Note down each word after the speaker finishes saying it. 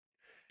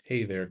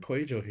Hey there,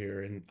 Quajo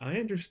here, and I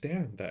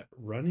understand that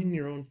running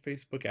your own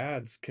Facebook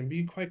ads can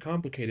be quite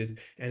complicated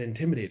and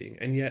intimidating,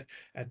 and yet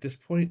at this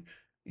point,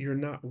 you're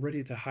not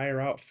ready to hire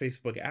out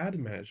Facebook ad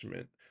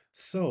management.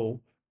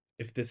 So,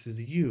 if this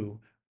is you,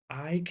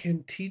 I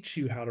can teach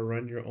you how to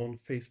run your own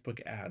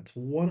Facebook ads,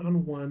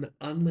 one-on-one,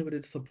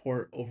 unlimited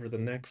support over the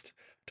next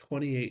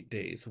 28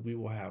 days. We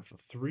will have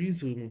 3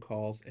 Zoom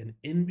calls, and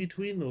in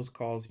between those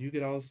calls, you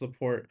get all the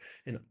support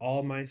and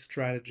all my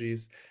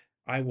strategies.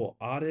 I will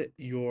audit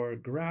your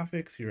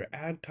graphics, your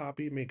ad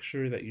copy, make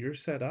sure that you're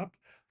set up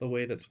the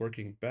way that's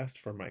working best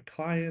for my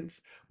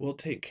clients. We'll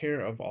take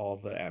care of all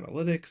the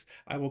analytics.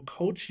 I will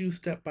coach you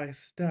step by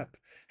step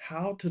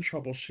how to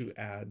troubleshoot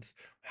ads,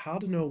 how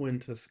to know when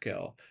to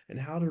scale, and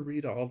how to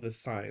read all the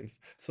signs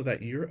so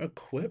that you're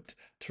equipped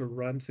to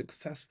run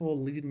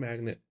successful lead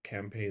magnet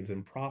campaigns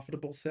and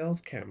profitable sales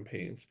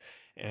campaigns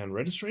and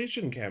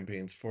registration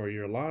campaigns for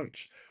your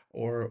launch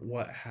or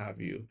what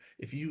have you.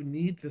 If you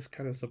need this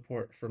kind of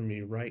support from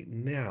me right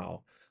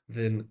now,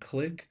 then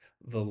click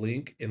the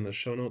link in the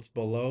show notes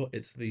below.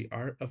 It's the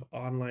Art of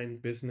Online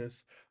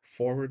Business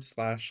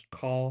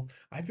 /call.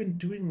 I've been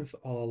doing this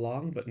all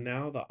along, but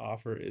now the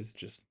offer is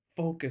just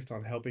focused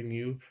on helping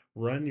you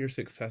run your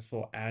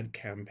successful ad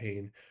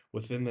campaign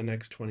within the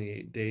next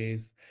 28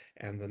 days,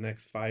 and the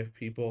next 5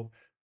 people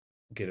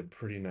get a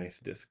pretty nice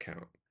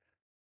discount.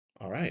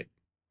 All right,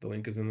 the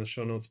link is in the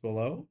show notes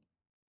below.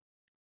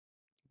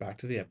 Back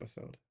to the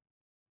episode.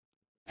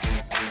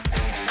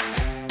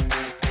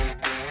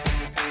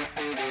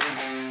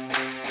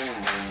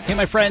 Hey,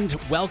 my friend,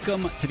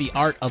 welcome to the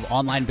Art of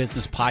Online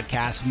Business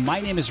podcast.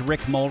 My name is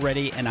Rick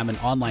Mulready, and I'm an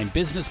online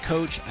business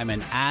coach. I'm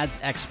an ads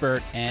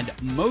expert, and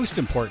most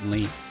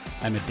importantly,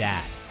 I'm a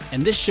dad.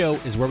 And this show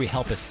is where we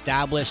help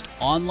established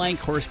online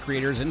course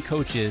creators and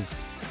coaches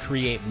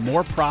create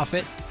more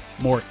profit,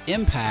 more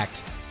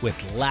impact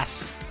with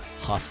less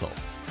hustle.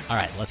 All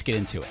right, let's get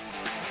into it.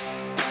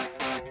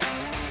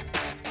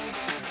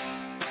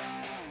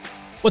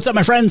 What's up,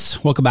 my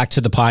friends? Welcome back to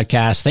the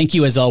podcast. Thank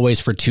you, as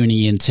always, for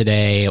tuning in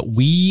today.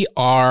 We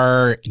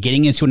are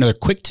getting into another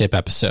quick tip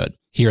episode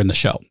here in the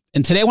show.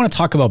 And today I want to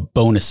talk about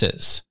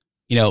bonuses.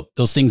 You know,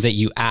 those things that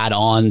you add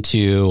on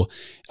to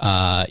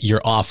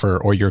your offer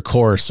or your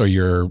course or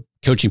your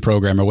coaching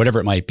program or whatever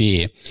it might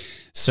be,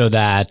 so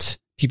that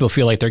people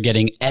feel like they're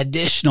getting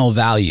additional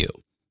value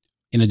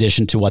in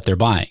addition to what they're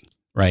buying,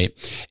 right?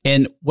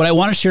 And what I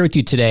want to share with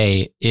you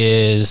today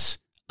is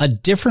a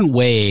different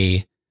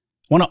way.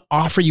 I want to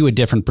offer you a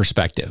different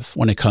perspective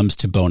when it comes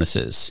to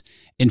bonuses.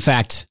 In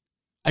fact,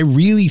 I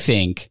really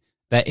think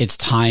that it's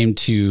time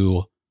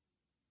to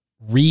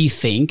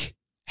rethink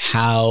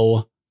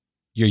how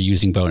you're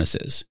using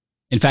bonuses.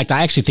 In fact,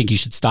 I actually think you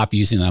should stop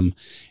using them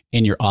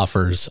in your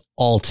offers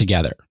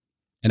altogether.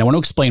 And I want to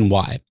explain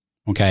why.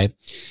 Okay.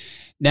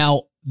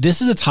 Now,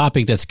 this is a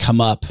topic that's come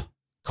up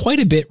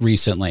quite a bit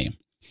recently.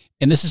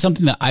 And this is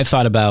something that I've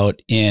thought about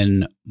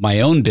in my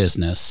own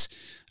business,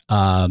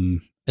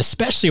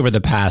 especially over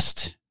the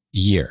past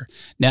year.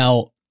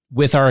 Now,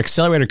 with our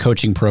accelerator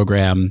coaching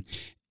program,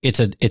 it's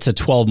a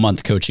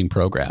 12-month coaching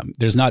program.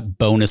 There's not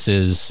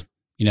bonuses,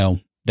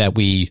 that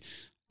we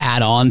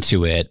add on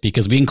to it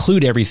because we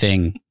include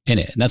everything in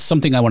it. And that's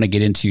something I want to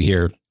get into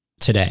here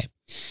today.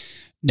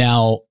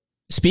 Now,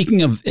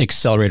 speaking of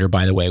accelerator,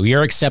 by the way, we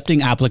are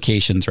accepting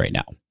applications right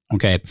now.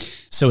 Okay.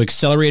 So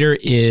Accelerator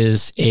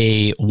is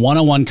a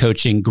one-on-one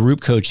coaching, group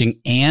coaching,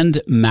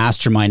 and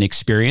mastermind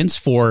experience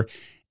for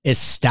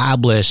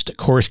established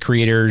course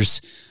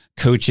creators,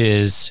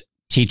 coaches,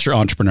 teacher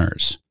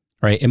entrepreneurs,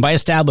 right? And by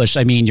established,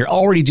 I mean, you're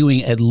already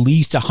doing at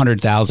least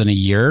 $100,000 a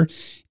year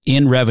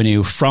in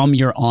revenue from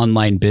your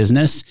online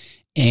business,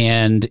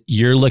 and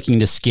you're looking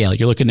to scale.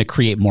 You're looking to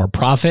create more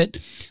profit,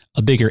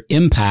 a bigger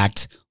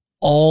impact,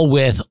 all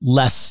with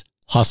less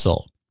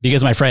hustle.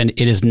 Because, my friend,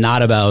 it is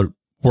not about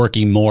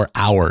working more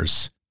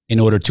hours in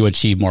order to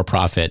achieve more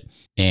profit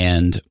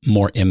and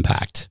more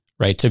impact,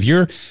 right? So if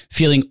you're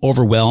feeling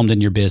overwhelmed in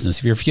your business,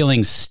 if you're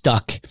feeling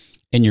stuck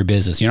in your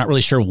business, you're not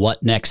really sure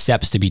what next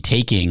steps to be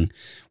taking,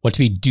 what to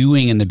be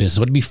doing in the business,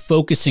 what to be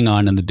focusing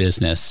on in the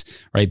business,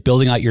 right?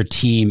 Building out your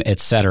team,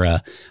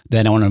 etc.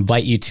 Then I want to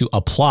invite you to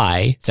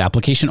apply. It's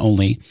application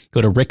only. Go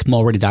to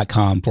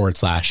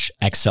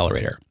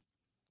rickmulready.com/accelerator.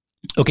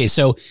 Okay.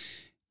 So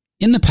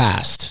in the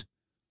past,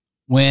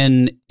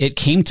 when it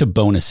came to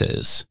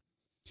bonuses,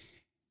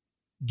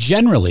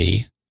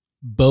 generally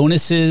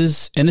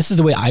bonuses, and this is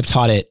the way I've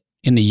taught it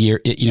in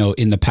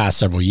the past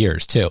several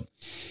years too.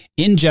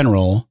 In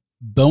general,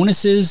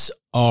 bonuses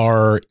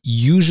are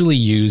usually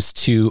used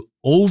to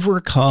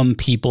overcome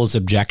people's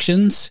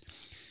objections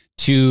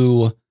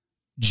to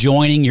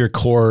joining your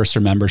course or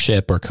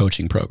membership or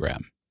coaching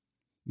program.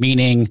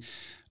 Meaning,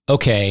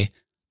 okay,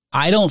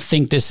 I don't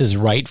think this is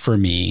right for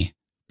me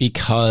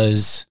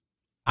because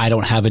I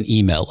don't have an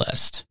email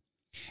list.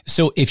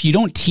 So if you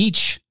don't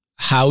teach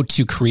how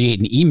to create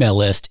an email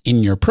list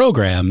in your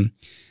program,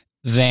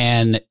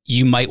 then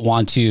you might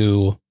want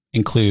to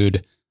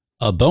include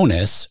a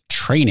bonus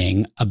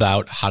training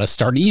about how to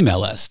start an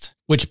email list,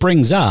 which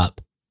brings up,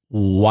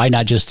 why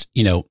not just,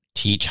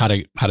 teach how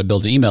to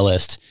build an email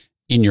list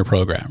in your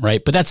program,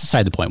 right? But that's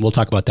aside the point. We'll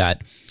talk about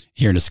that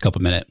here in just a couple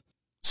of minutes.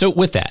 So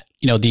with that,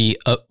 the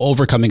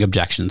overcoming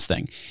objections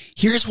thing,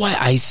 here's why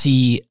I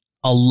see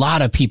a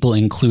lot of people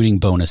including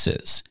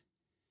bonuses.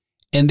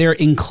 And they're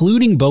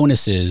including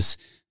bonuses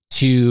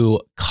to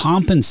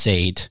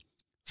compensate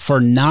for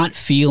not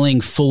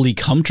feeling fully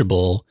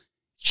comfortable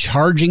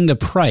charging the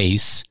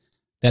price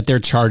that they're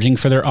charging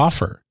for their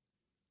offer.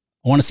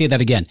 I want to say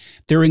that again.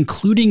 They're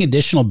including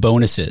additional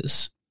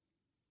bonuses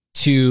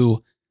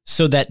so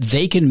that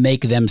they can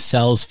make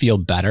themselves feel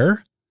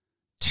better,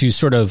 to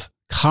sort of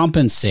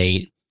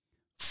compensate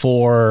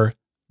for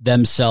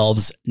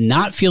themselves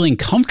not feeling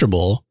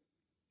comfortable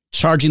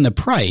charging the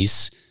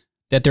price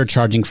that they're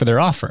charging for their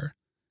offer.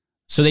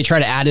 So they try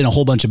to add in a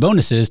whole bunch of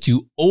bonuses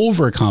to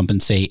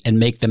overcompensate and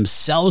make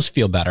themselves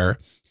feel better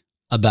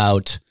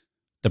about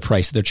the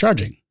price that they're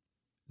charging.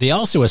 They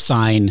also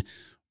assign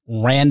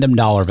random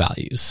dollar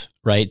values,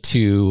 right,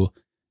 to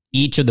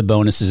each of the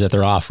bonuses that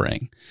they're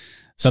offering.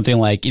 Something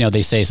like,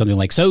 they say something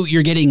like, so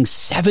you're getting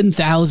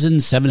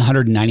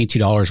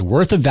 $7,792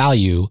 worth of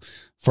value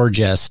for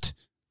just,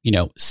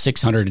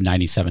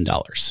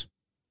 $697.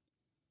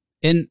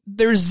 And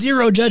there's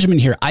zero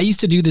judgment here. I used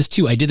to do this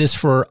too. I did this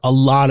for a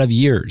lot of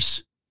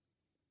years.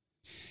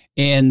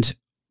 And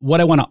what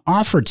I want to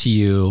offer to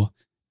you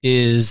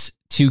is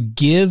to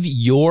give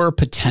your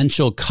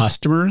potential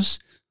customers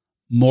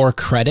more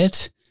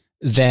credit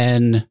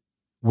than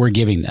we're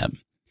giving them,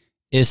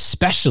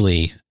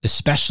 especially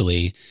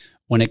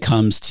when it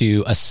comes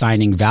to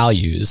assigning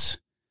values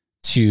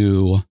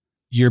to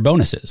your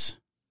bonuses,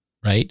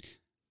 right?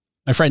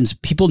 My friends,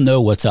 people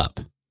know what's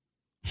up.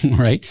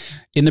 Right.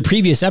 In the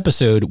previous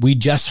episode, we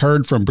just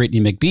heard from Brittany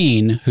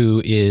McBean,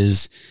 who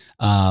is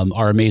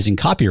our amazing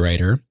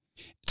copywriter,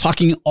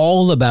 talking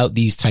all about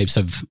these types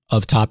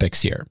of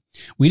topics here.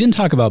 We didn't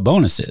talk about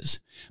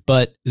bonuses,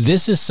 but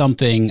this is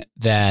something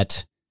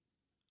that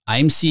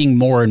I'm seeing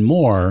more and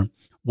more,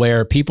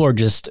 where people are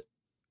just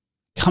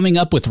coming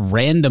up with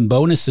random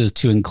bonuses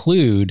to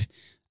include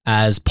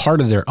as part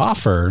of their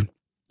offer,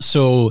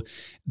 so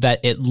that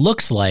it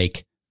looks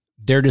like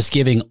they're just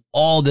giving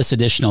all this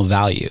additional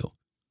value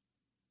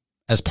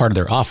as part of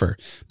their offer,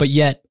 but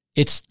yet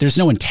there's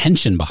no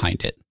intention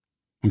behind it.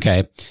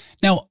 Okay.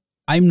 Now,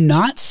 I'm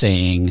not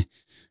saying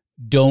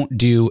don't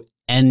do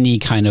any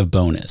kind of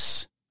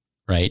bonus,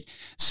 right?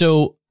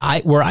 So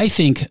where I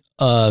think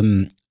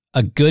a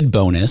good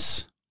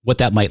bonus, what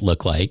that might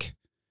look like,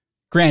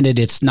 granted,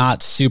 it's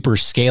not super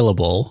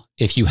scalable.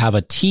 If you have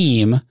a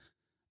team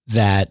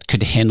that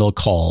could handle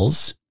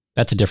calls,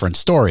 that's a different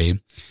story.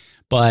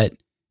 But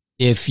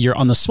if you're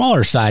on the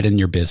smaller side in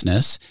your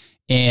business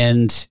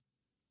and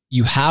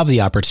you have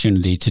the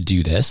opportunity to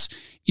do this,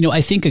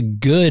 I think a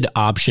good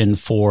option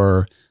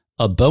for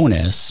a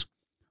bonus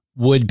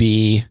would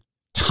be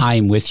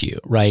time with you,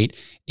 right?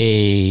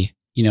 A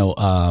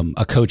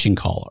coaching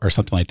call or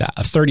something like that,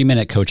 a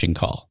 30-minute coaching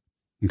call.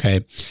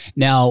 Okay.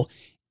 Now,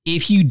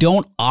 if you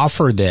don't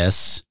offer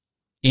this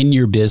in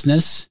your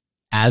business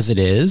as it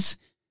is,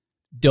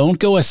 don't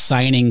go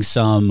assigning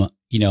some,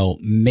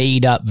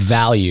 made up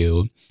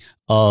value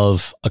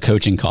of a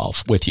coaching call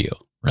with you,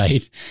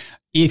 right?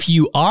 If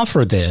you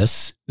offer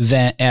this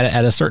then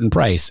at a certain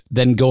price,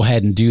 then go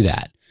ahead and do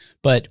that.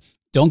 But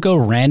don't go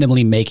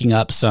randomly making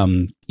up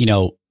some,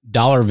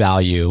 dollar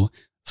value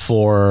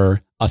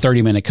for a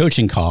 30-minute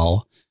coaching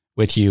call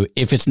with you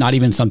if it's not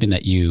even something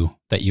that you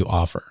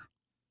offer.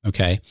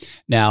 Okay.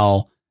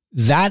 Now,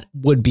 that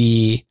would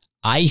be,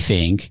 I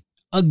think,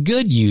 a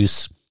good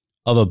use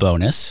of a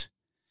bonus.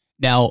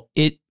 Now,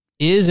 it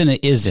is and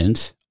it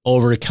isn't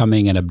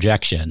overcoming an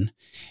objection.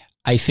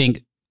 I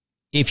think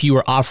if you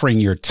are offering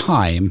your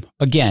time,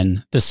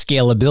 again, the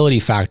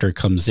scalability factor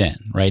comes in,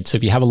 right? So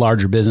if you have a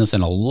larger business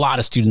and a lot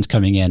of students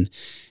coming in,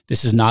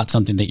 this is not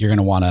something that you're going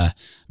to want to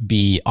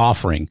be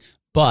offering.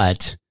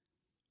 But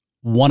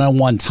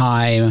one-on-one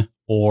time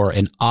or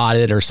an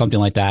audit or something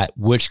like that,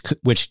 which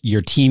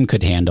your team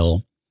could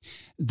handle,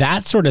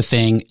 that sort of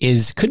thing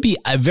could be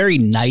a very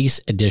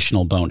nice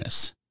additional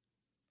bonus,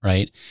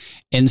 right?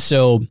 And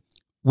so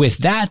with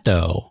that,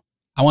 though,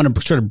 I want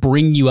to sort of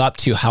bring you up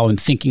to how I'm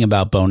thinking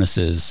about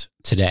bonuses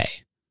today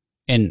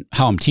and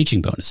how I'm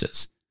teaching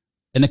bonuses.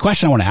 And the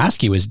question I want to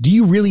ask you is, do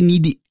you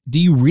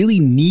really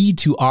need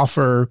to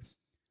offer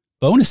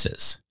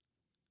bonuses?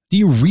 Do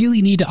you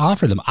really need to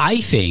offer them? I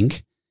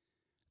think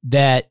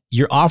that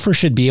your offer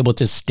should be able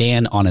to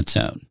stand on its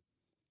own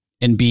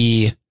and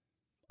be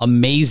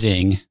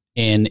amazing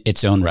in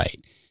its own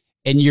right.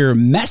 And your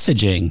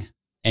messaging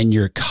and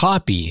your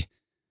copy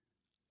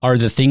are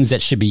the things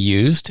that should be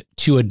used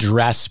to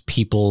address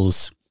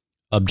people's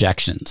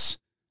objections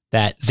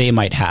that they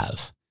might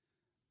have.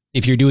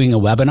 If you're doing a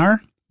webinar,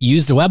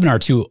 use the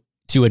webinar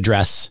to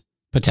address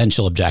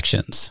potential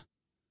objections.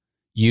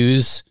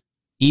 Use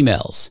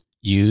emails,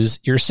 use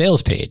your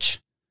sales page,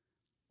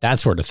 that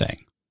sort of thing.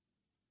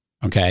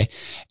 Okay.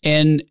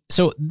 And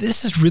so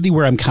this is really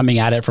where I'm coming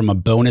at it from a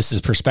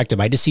bonuses perspective.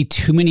 I just see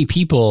too many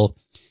people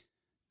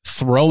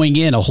throwing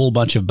in a whole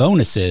bunch of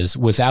bonuses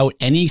without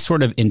any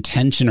sort of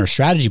intention or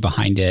strategy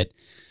behind it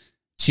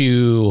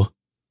to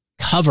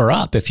cover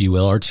up, if you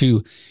will, or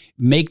to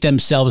make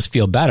themselves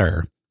feel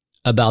better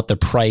about the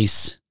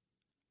price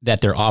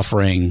that they're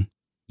offering,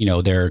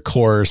 their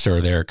course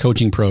or their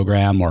coaching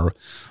program or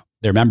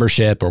their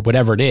membership or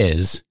whatever it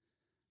is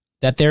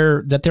that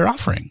they're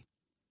offering.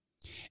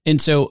 And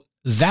so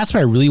that's what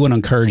I really want to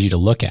encourage you to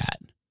look at.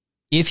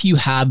 If you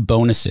have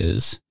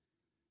bonuses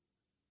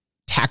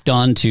tacked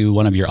on to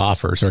one of your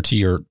offers or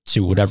to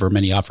whatever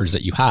many offers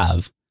that you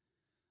have,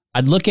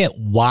 I'd look at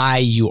why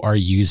you are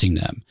using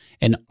them,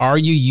 and are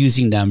you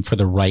using them for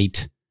the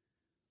right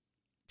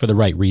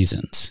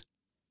reasons?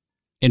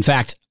 In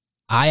fact,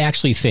 I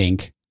actually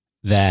think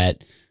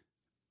that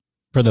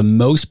for the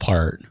most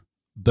part,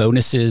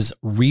 bonuses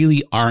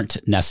really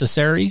aren't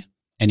necessary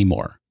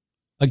anymore.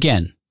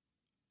 Again,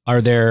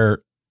 are there,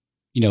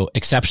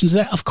 exceptions to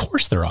that? Of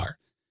course there are.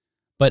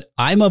 But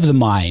I'm of the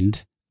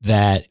mind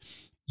that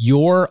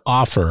your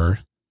offer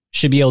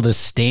should be able to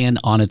stand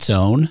on its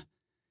own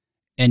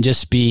and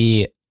just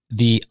be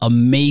the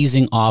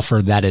amazing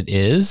offer that it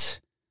is,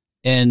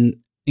 and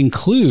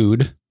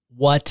include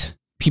what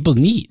people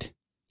need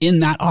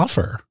in that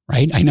offer,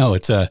 right? I know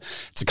it's a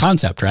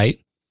concept, right?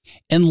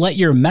 And let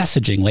your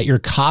messaging, let your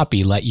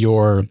copy, let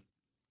your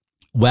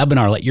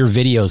webinar, let your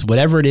videos,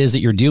 whatever it is that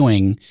you're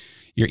doing,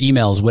 your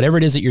emails, whatever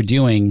it is that you're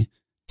doing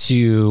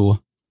to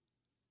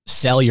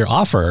sell your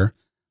offer,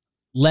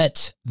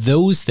 let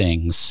those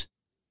things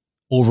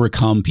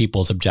overcome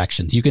people's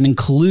objections. You can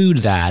include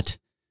that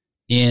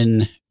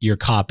in your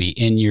copy,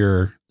 in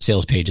your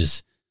sales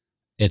pages,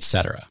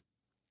 etc.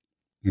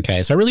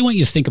 Okay, so I really want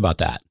you to think about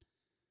that.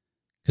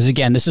 Because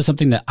again, this is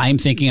something that I'm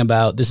thinking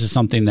about. This is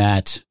something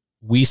that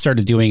we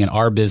started doing in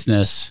our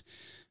business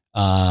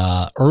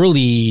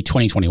early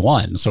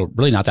 2021. So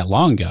really not that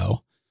long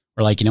ago.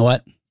 We're like, you know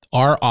what?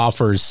 Our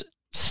offers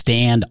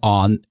stand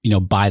on,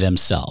 by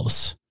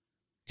themselves,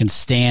 can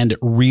stand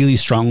really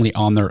strongly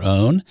on their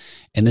own.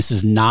 And this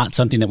is not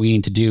something that we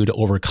need to do to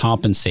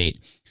overcompensate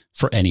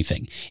for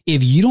anything.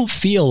 If you don't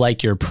feel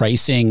like your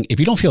pricing, if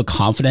you don't feel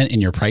confident in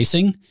your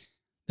pricing,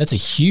 that's a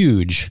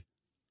huge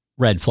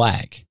red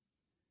flag.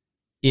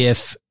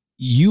 If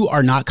you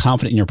are not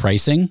confident in your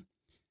pricing,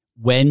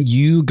 when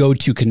you go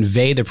to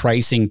convey the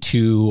pricing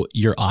to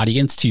your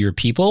audience, to your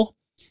people,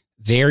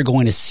 they're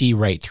going to see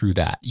right through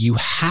that. You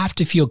have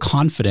to feel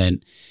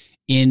confident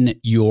in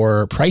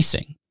your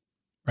pricing,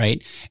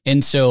 right?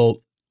 And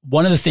so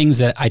one of the things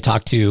that I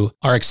talk to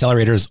our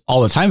accelerators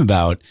all the time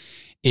about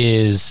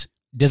is,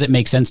 does it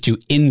make sense to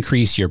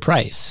increase your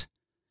price?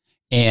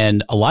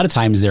 And a lot of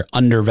times they're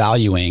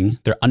underpricing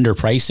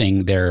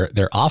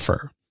their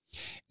offer.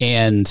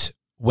 And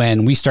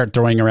when we start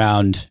throwing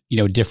around,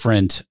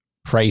 different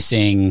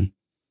pricing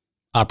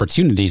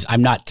opportunities,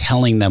 I'm not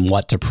telling them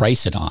what to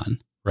price it on,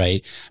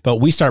 right? But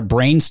we start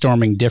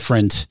brainstorming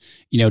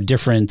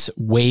different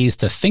ways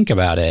to think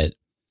about it.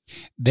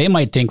 They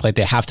might think like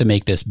they have to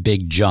make this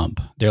big jump.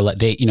 A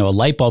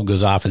light bulb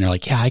goes off and they're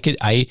like, yeah,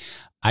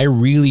 I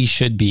really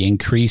should be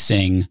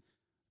increasing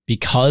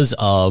because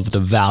of the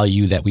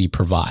value that we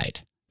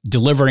provide,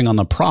 delivering on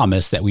the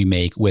promise that we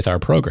make with our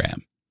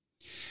program.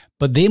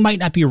 But they might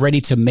not be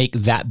ready to make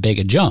that big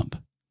a jump.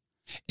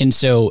 And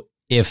so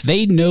if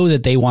they know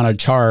that they want to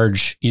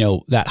charge,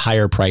 that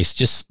higher price,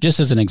 just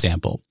as an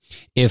example,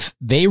 if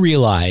they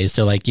realize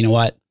they're like, you know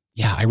what?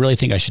 Yeah, I really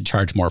think I should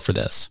charge more for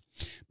this,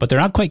 but they're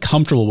not quite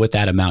comfortable with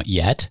that amount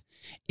yet.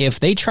 If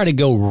they try to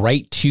go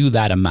right to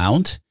that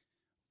amount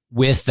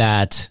with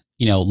that,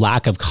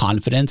 lack of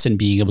confidence in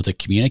being able to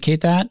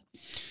communicate that,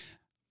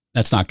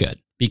 that's not good,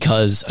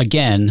 because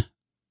again,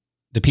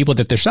 the people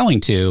that they're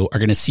selling to are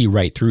going to see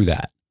right through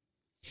that.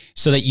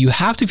 So that you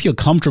have to feel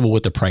comfortable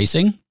with the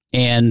pricing.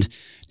 And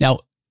now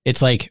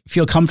it's like,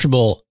 feel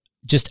comfortable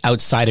just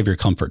outside of your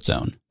comfort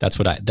zone. That's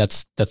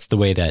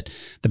the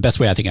best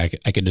way I think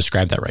I could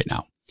describe that right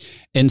now.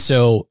 And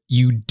so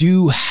you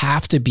do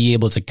have to be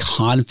able to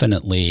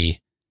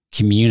confidently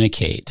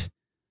communicate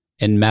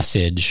and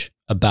message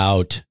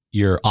about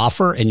your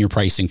offer and your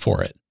pricing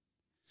for it.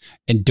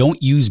 And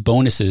don't use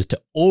bonuses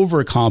to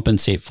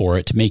overcompensate for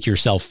it to make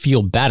yourself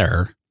feel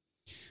better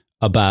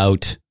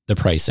about the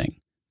pricing.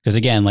 Because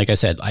again, like I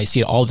said, I see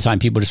it all the time.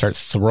 People just start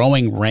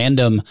throwing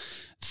random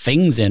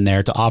things in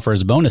there to offer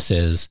as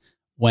bonuses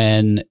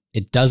when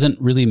it doesn't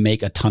really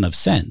make a ton of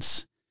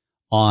sense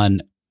on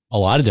a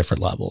lot of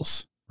different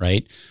levels,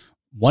 right?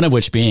 One of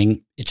which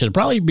being, it should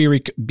probably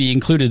be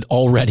included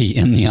already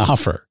in the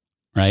offer,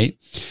 right?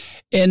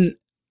 And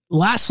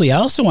lastly, I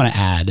also want to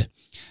add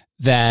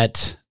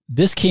that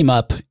this came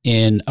up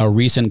in a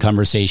recent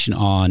conversation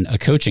on a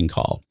coaching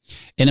call.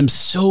 And I'm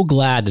so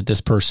glad that this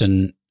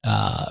person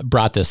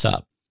brought this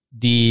up.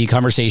 The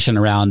conversation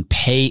around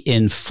pay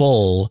in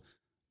full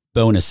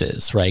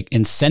bonuses, right?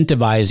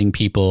 Incentivizing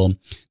people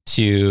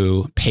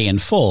to pay in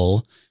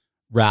full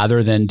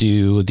rather than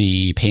do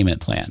the payment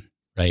plan,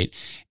 right?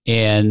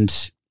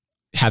 And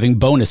having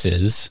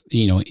bonuses,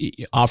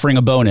 offering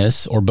a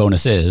bonus or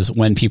bonuses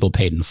when people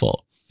paid in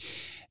full.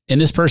 And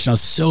this person, I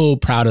was so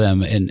proud of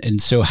them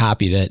and so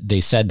happy that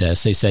they said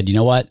this. They said, you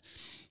know what?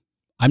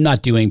 I'm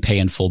not doing pay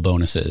in full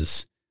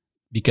bonuses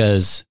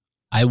because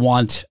I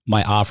want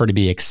my offer to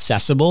be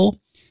accessible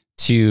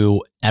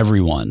to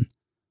everyone,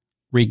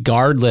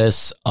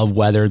 regardless of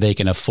whether they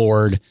can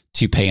afford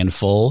to pay in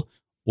full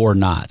or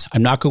not.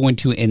 I'm not going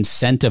to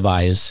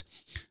incentivize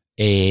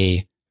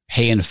a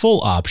pay in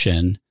full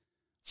option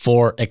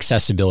for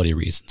accessibility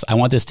reasons. I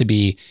want this to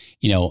be,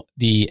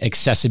 the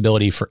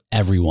accessibility for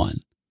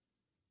everyone.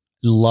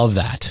 Love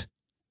that.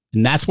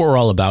 And that's what we're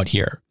all about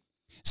here.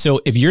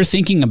 So if you're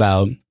thinking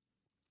about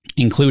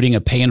including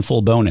a pay in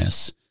full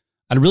bonus,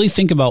 I'd really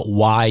think about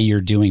why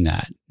you're doing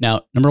that.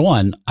 Now, number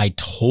one, I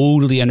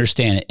totally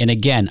understand it. And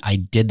again, I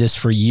did this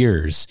for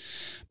years,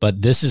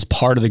 but this is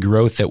part of the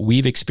growth that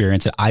we've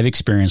experienced, that I've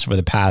experienced over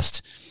the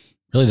past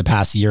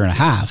year and a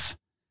half,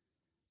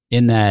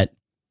 in that,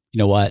 you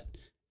know what,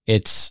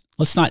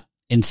 let's not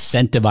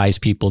incentivize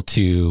people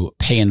to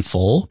pay in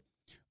full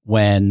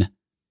when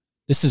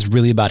this is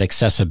really about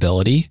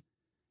accessibility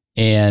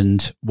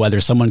and whether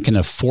someone can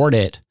afford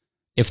it.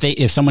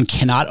 If someone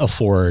cannot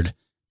afford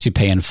to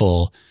pay in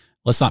full,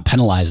 let's not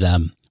penalize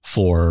them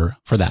for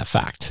that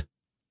fact,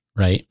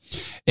 right?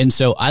 And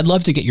so I'd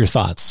love to get your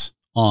thoughts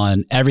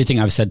on everything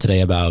I've said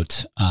today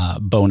about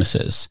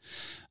bonuses.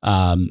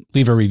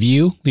 Leave a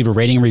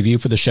rating and review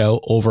for the show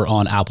over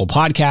on Apple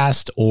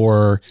Podcast,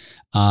 or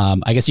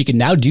I guess you can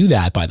now do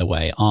that, by the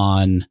way,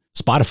 on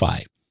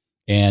Spotify.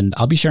 And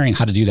I'll be sharing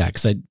how to do that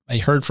because I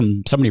heard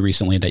from somebody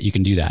recently that you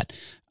can do that.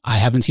 I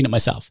haven't seen it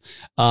myself.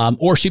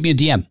 Or shoot me a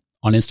DM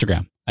on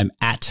Instagram. I'm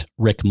at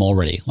Rick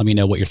Mulready. Let me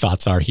know what your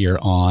thoughts are here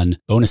on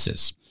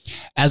bonuses.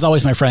 As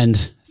always, my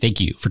friend, thank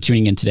you for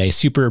tuning in today.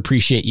 Super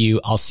appreciate you.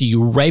 I'll see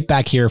you right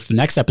back here for the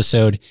next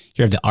episode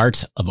here of the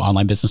Art of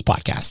Online Business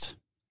podcast.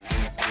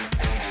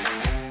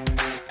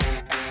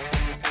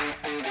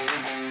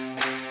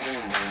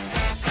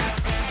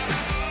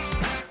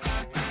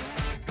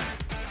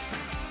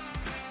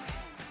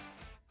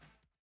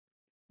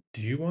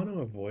 Do you want to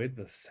avoid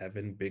the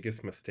 7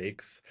 biggest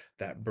mistakes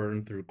that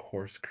burn through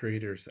course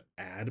creators'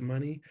 ad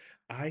money?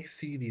 I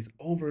see these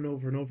over and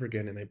over and over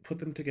again, and I put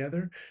them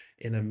together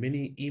in a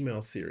mini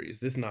email series.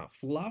 This is not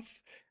fluff.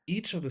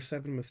 Each of the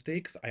 7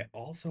 mistakes, I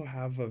also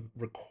have a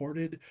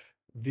recorded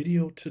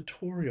video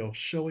tutorial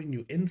showing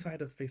you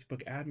inside of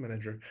Facebook Ad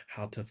Manager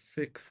how to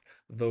fix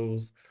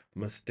those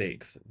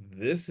mistakes.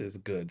 This is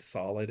good,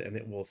 solid, and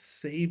it will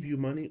save you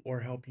money or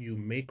help you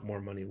make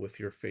more money with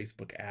your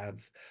Facebook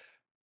ads.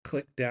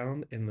 Click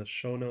down in the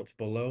show notes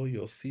below.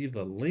 You'll see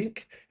the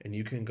link and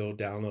you can go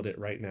download it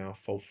right now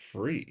for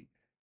free.